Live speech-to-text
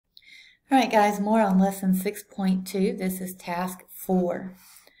All right, guys, more on lesson 6.2. This is task 4.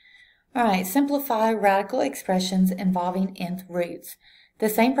 All right, simplify radical expressions involving nth roots. The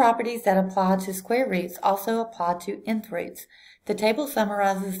same properties that apply to square roots also apply to nth roots. The table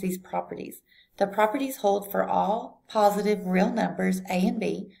summarizes these properties. The properties hold for all positive real numbers a and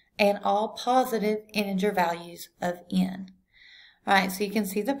b and all positive integer values of n. All right, so you can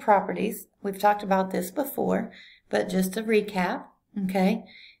see the properties. We've talked about this before, but just to recap, okay?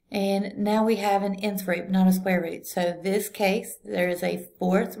 And now we have an nth root, not a square root. So this case, there is a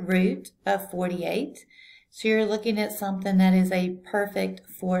fourth root of 48. So you're looking at something that is a perfect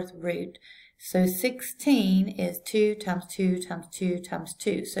fourth root. So 16 is 2 times 2 times 2 times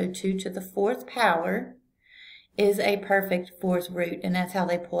 2. So 2 to the fourth power is a perfect fourth root. And that's how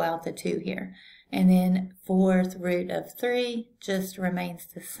they pull out the 2 here. And then fourth root of 3 just remains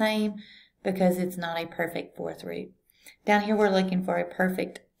the same because it's not a perfect fourth root. Down here we're looking for a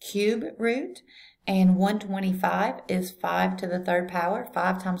perfect cube root, and 125 is 5 to the third power.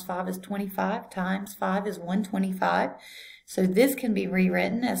 5 times 5 is 25, times 5 is 125. So this can be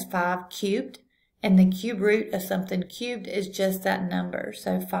rewritten as 5 cubed, and the cube root of something cubed is just that number,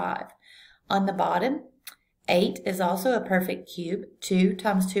 so 5. On the bottom, 8 is also a perfect cube. 2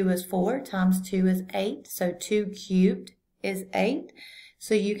 times 2 is 4, times 2 is 8, so 2 cubed is 8.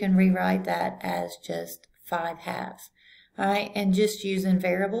 So you can rewrite that as just 5 halves. All right, and just using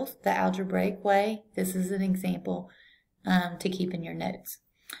variables the algebraic way. This is an example to keep in your notes.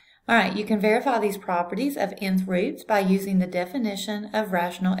 All right, you can verify these properties of nth roots by using the definition of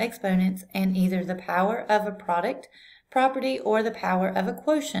rational exponents and either the power of a product property or the power of a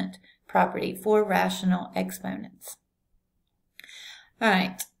quotient property for rational exponents. All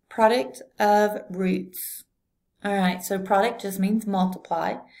right, product of roots. All right, so product just means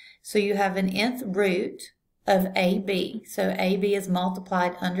multiply. So you have an nth root of AB. So AB is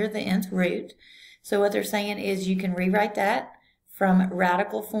multiplied under the nth root. So what they're saying is you can rewrite that from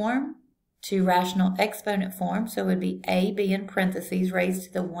radical form to rational exponent form. So it would be AB in parentheses raised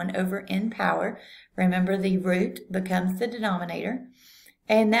to the 1 over n power. Remember, the root becomes the denominator.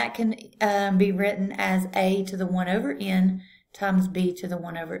 And that can be written as A to the 1 over n times B to the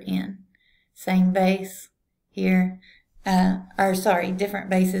 1 over n. Same base here, different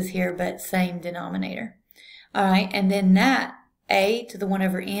bases here, but same denominator. All right, and then that A to the 1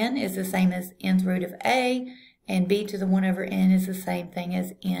 over n is the same as nth root of A, and B to the 1 over n is the same thing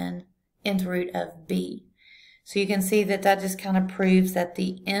as nth root of B. So you can see that that just kind of proves that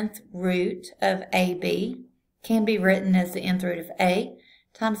the nth root of AB can be written as the nth root of A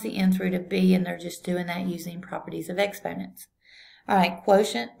times the nth root of B, and they're just doing that using properties of exponents. All right,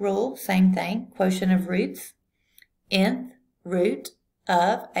 quotient rule, same thing. Quotient of roots, nth root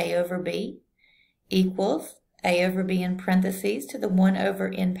of A over B equals A over B in parentheses to the 1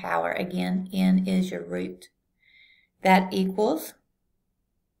 over n power. Again, n is your root. That equals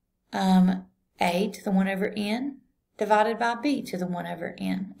A to the 1 over n divided by B to the 1 over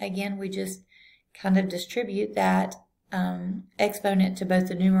n. Again, we just kind of distribute that exponent to both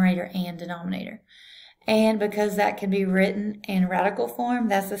the numerator and denominator. And because that can be written in radical form,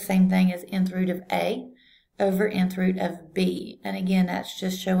 that's the same thing as nth root of A over nth root of B. And again, that's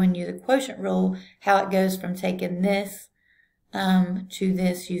just showing you the quotient rule, how it goes from taking this to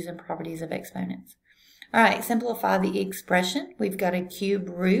this using properties of exponents. All right, simplify the expression. We've got a cube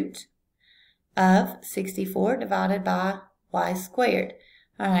root of 64 divided by y squared.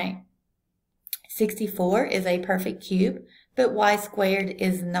 All right, 64 is a perfect cube, but y squared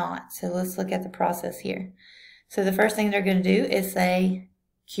is not. So let's look at the process here. So the first thing they're going to do is say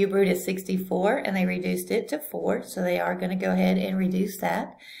cube root is 64, and they reduced it to 4, so they are going to go ahead and reduce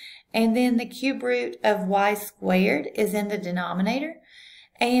that. And then the cube root of y squared is in the denominator,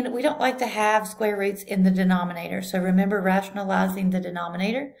 and we don't like to have square roots in the denominator, so remember rationalizing the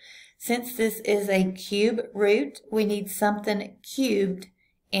denominator. Since this is a cube root, we need something cubed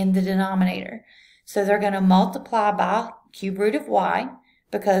in the denominator. So they're going to multiply by cube root of y,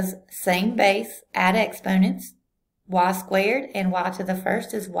 because same base, add exponents. Y squared and y to the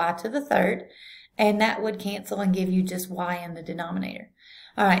first is y to the third, and that would cancel and give you just y in the denominator.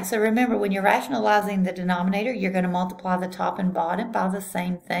 All right, so remember, when you're rationalizing the denominator, you're going to multiply the top and bottom by the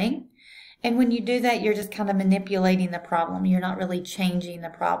same thing. And when you do that, you're just kind of manipulating the problem. You're not really changing the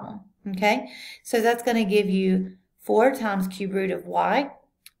problem, okay? So that's going to give you 4 times cube root of y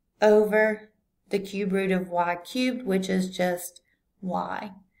over the cube root of y cubed, which is just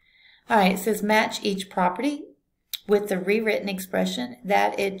y. All right, it says match each property with the rewritten expression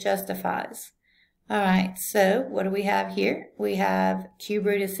that it justifies. All right, so what do we have here? We have cube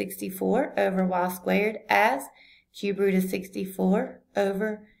root of 64 over y squared as cube root of 64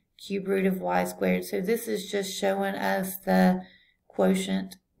 over cube root of y squared. So this is just showing us the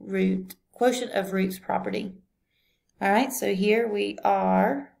quotient of roots property. All right, so here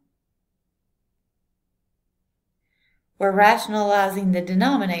we're rationalizing the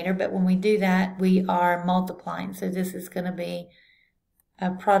denominator, but when we do that, we are multiplying. So this is going to be a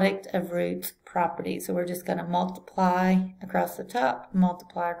product of roots property. So we're just going to multiply across the top,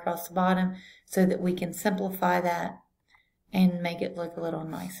 multiply across the bottom, so that we can simplify that and make it look a little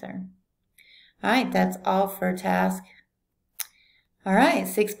nicer. All right, that's all for task. All right,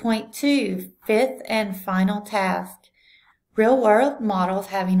 6.2, fifth and final task. Real-world models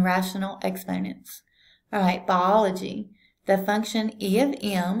having rational exponents. All right, biology. The function E of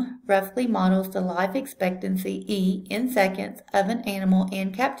m roughly models the life expectancy E in seconds of an animal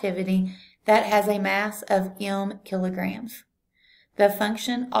in captivity that has a mass of m kilograms. The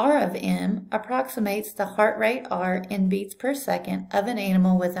function R of m approximates the heart rate R in beats per second of an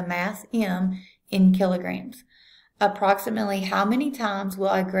animal with a mass m in kilograms. Approximately how many times will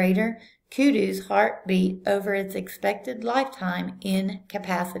a greater kudu's heart beat over its expected lifetime in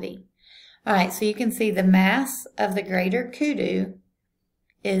capacity? All right, so you can see the mass of the greater kudu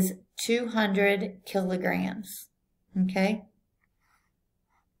is 200 kilograms, okay?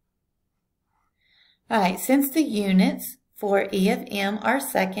 All right, since the units for E of m are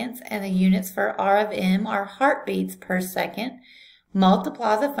seconds and the units for R of m are heartbeats per second,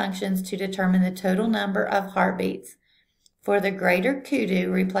 multiply the functions to determine the total number of heartbeats. For the greater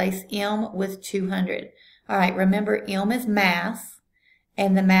kudu, replace m with 200. All right, remember m is mass,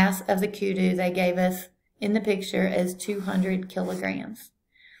 and the mass of the kudu they gave us in the picture is 200 kilograms.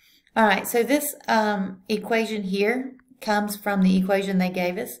 All right, so this equation here comes from the equation they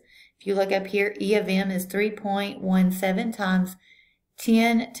gave us. If you look up here, E of m is 3.17 times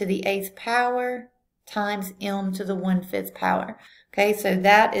 10 to the 8th power times m to the 1/5 power. Okay, so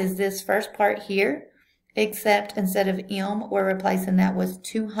that is this first part here, except instead of m, we're replacing that with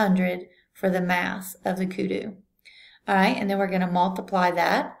 200 for the mass of the kudu. All right, and then we're going to multiply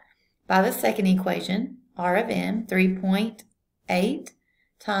that by the second equation, R of m, 3.8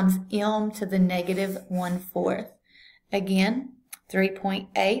 times m to the negative 1/4. Again,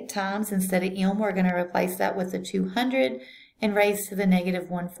 3.8 times, instead of m, we're going to replace that with the 200 and raise to the negative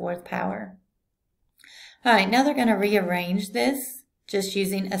 1/4 power. All right, now they're going to rearrange this just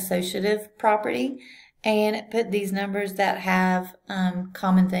using associative property and put these numbers that have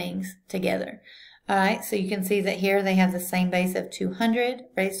common things together. All right, so you can see that here they have the same base of 200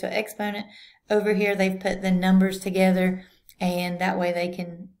 raised to an exponent. Over here they've put the numbers together, and that way they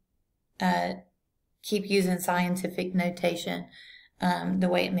can keep using scientific notation the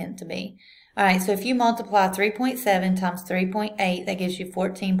way it meant to be. All right, so if you multiply 3.7 times 3.8, that gives you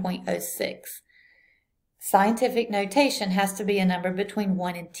 14.06. Scientific notation has to be a number between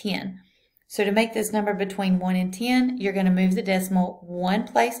 1 and 10. So to make this number between 1 and 10, you're going to move the decimal one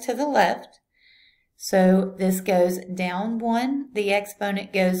place to the left. So this goes down 1, the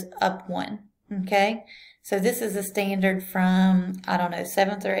exponent goes up 1, okay? So this is a standard from, I don't know,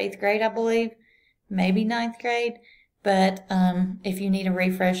 7th or 8th grade, I believe, maybe 9th grade. But if you need a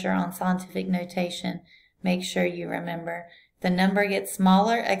refresher on scientific notation, make sure you remember. The number gets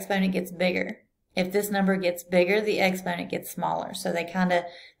smaller, exponent gets bigger. If this number gets bigger, the exponent gets smaller. So they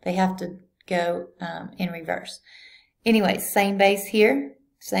have to go in reverse. Anyway, same base here.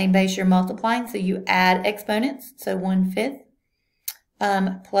 Same base you're multiplying, so you add exponents, so 1/5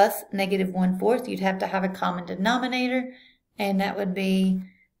 plus negative 1/4. You'd have to have a common denominator, and that would be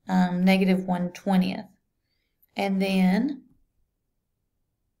negative 1/20. And then,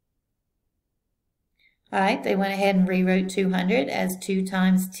 all right, they went ahead and rewrote 200 as 2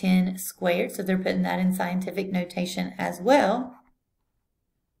 times 10 squared, so they're putting that in scientific notation as well.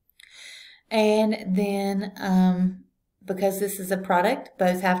 And then, because this is a product,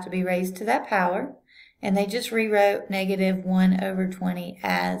 both have to be raised to that power. And they just rewrote negative 1/20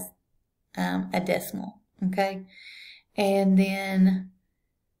 as a decimal, okay? And then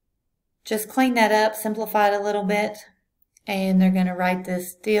just clean that up, simplify it a little bit, and they're going to write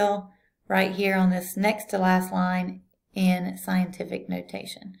this still right here on this next to last line in scientific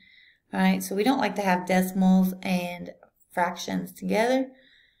notation. All right, so we don't like to have decimals and fractions together,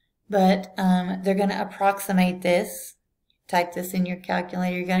 but they're going to approximate this. Type this in your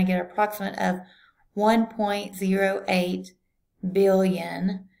calculator. You're going to get an approximate of 1.08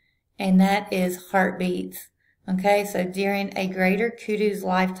 billion, and that is heartbeats. Okay, so during a greater kudu's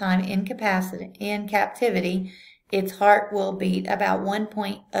lifetime in captivity, its heart will beat about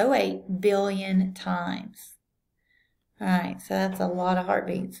 1.08 billion times. All right, so that's a lot of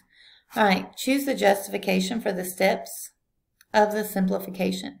heartbeats. All right, choose the justification for the steps of the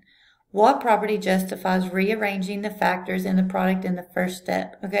simplification. What property justifies rearranging the factors in the product in the first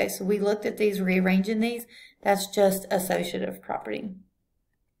step? Okay, so we looked at these, rearranging these. That's just associative property.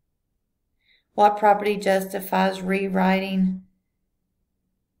 What property justifies rewriting?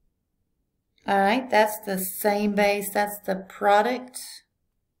 All right, that's the same base. That's the product.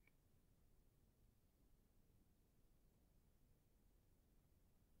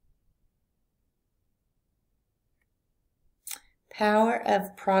 Power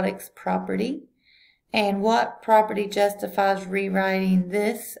of products property. And what property justifies rewriting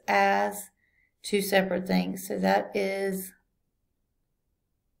this as two separate things? So that is,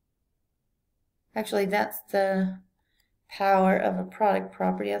 actually that's the power of a product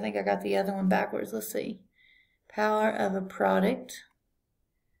property. I think I got the other one backwards. Let's see. Power of a product.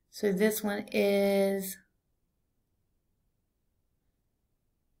 So this one is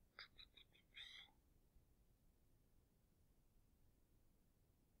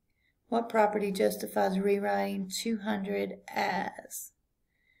what property justifies rewriting 200 as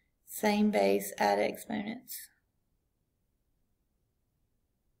same base, add exponents?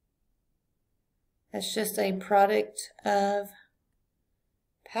 That's just a product of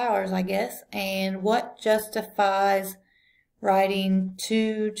powers, I guess. And what justifies writing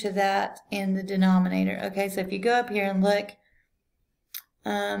 2 to that in the denominator? Okay, so if you go up here and look,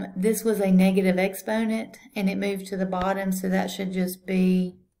 this was a negative exponent and it moved to the bottom, so that should just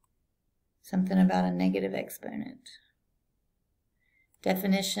be something about a negative exponent.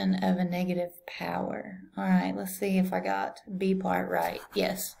 Definition of a negative power. All right, let's see if I got B part right.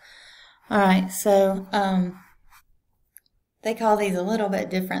 Yes. All right, so they call these a little bit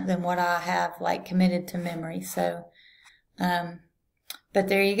different than what I have like committed to memory. So, but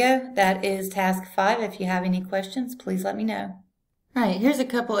there you go. That is task 5. If you have any questions, please let me know. All right, here's a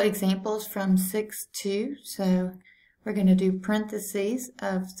couple examples from 6-2. So we're going to do parentheses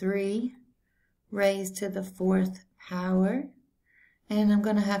of 3 raised to the 4th power. And I'm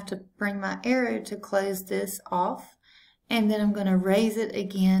going to have to bring my arrow to close this off. And then I'm going to raise it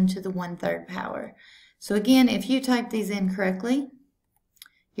again to the 1/3 power. So again, if you type these in correctly,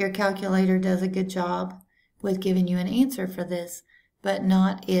 your calculator does a good job with giving you an answer for this, but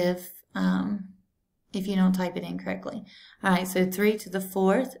not if you don't type it in correctly. All right, so 3 to the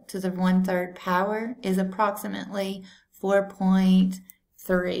 4th to the 1/3 power is approximately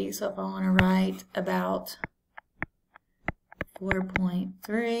 4.3. So if I want to write about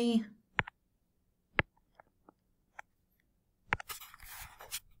 4.3,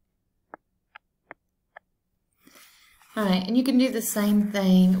 all right, and you can do the same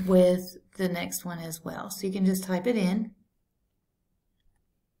thing with the next one as well. So you can just type it in.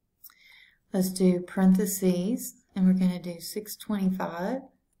 Let's do parentheses, and we're going to do 625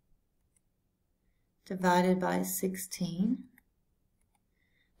 divided by 16.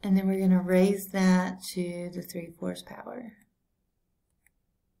 And then we're going to raise that to the 3/4 power.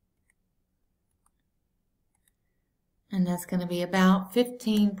 And that's going to be about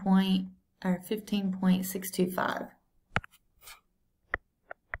 15.625.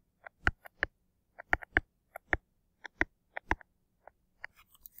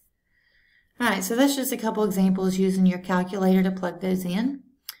 All right, so that's just a couple examples using your calculator to plug those in.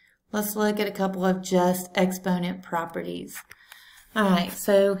 Let's look at a couple of just exponent properties. All right,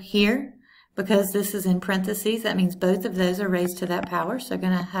 so here, because this is in parentheses, that means both of those are raised to that power. So we're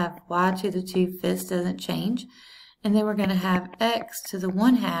going to have y to the 2/5 doesn't change. And then we're going to have x to the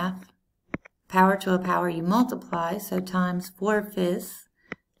 1/2, power to a power you multiply, so times 4/5,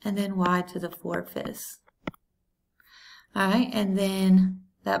 and then y to the 4/5. All right, and then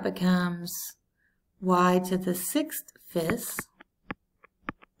that becomes y to the 6/5.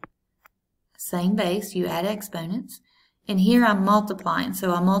 Same base, you add exponents. And here I'm multiplying,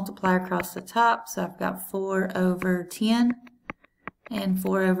 so I multiply across the top, so I've got 4/10, and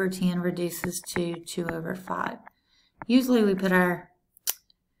 4/10 reduces to 2/5. Usually we put our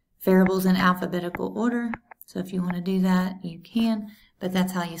variables in alphabetical order, so if you want to do that, you can, but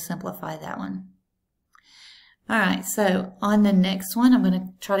that's how you simplify that one. All right, so on the next one, I'm going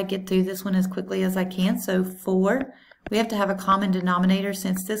to try to get through this one as quickly as I can. So 4, we have to have a common denominator.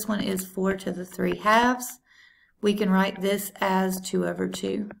 Since this one is 4 to the 3/2, we can write this as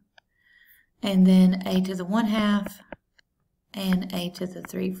 2/2. And then a to the 1/2 and a to the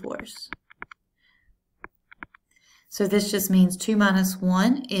 3/4. So this just means 2 minus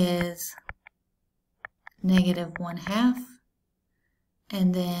 1 is -1/2.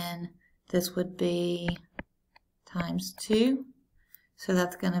 And then this would be times 2. So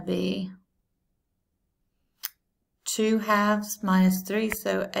that's going to be 2/2 minus 3,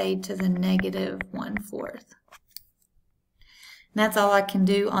 so a to the -1/4. that's all I can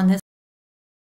do on this